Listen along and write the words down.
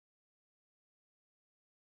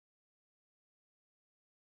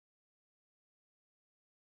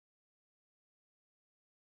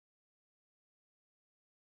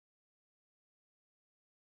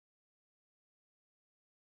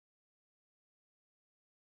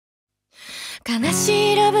悲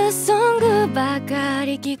しいラブソングばか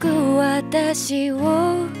り聴く私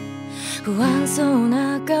を不安そう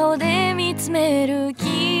な顔で見つめる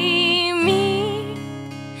君、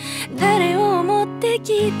誰を思って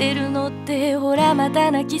聞いてるのって、ほらま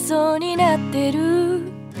た泣きそうになってる。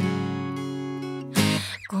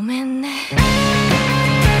ごめんね。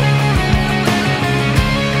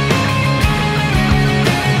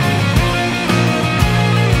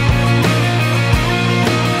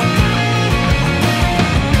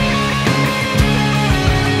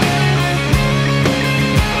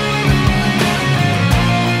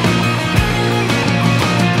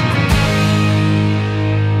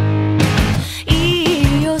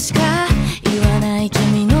しか言わない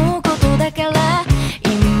君のことだから、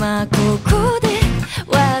今ここで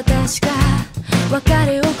私が別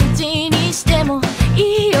れを口にしても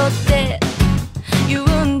いいよって言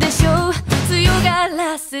うんでしょう。強が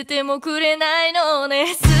らせてもくれないの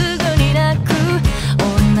ね。すぐに泣く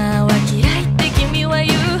女は嫌いって君は言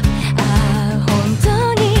う。ああ本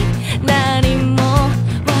当に何も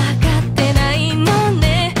分かってないの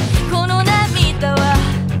ね。この涙は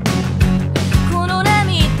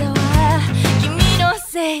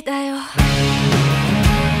せいだよ。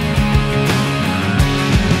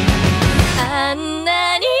あん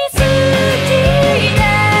なに好きだ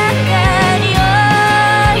った匂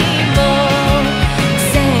いも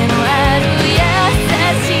癖のある優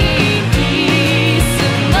しいキス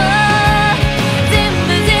も全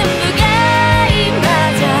部が今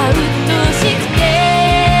じゃうっとしくて、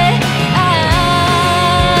あ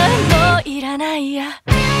あもういらないや。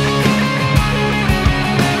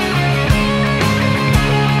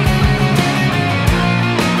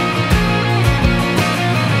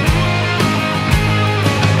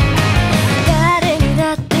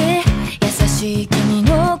君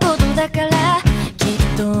のことだから、きっ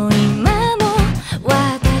と今も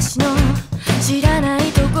私の知らない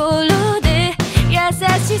ところで優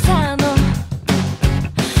しさの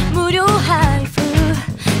無料配布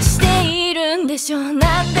しているんでしょう。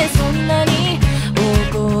なんでそんなに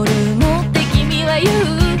怒るのって君は言う。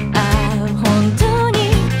ああ本当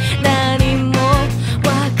に何も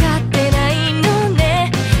分かってないの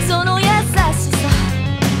ね。その優しさ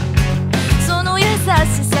その優し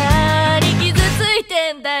さ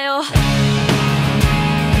だよ。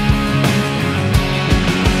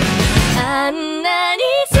あんなに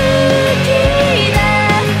好きだ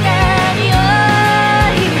った匂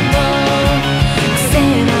いも癖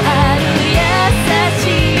のある優し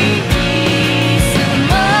いキス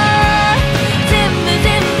も全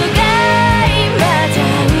部が今じゃ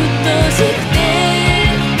うっとしくて、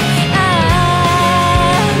あ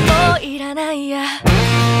あもういらないや。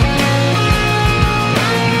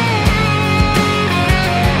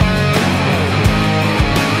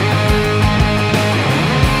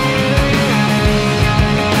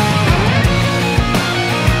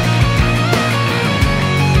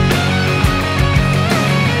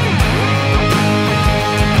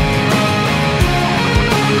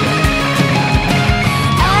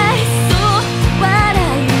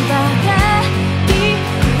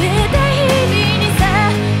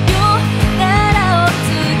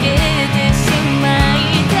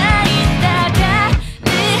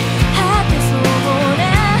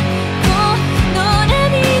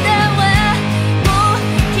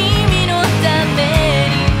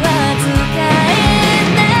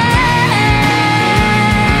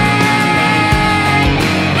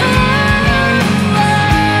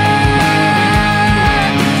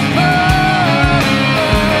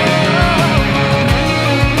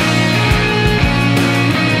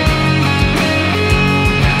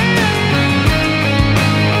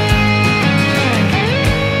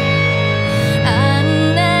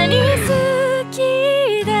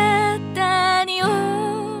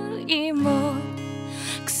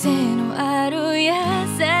癖のある優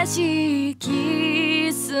しい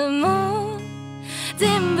キスも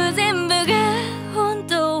全部が本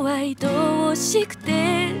当は愛おしく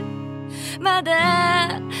て、ま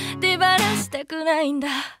だ手放したくないんだ。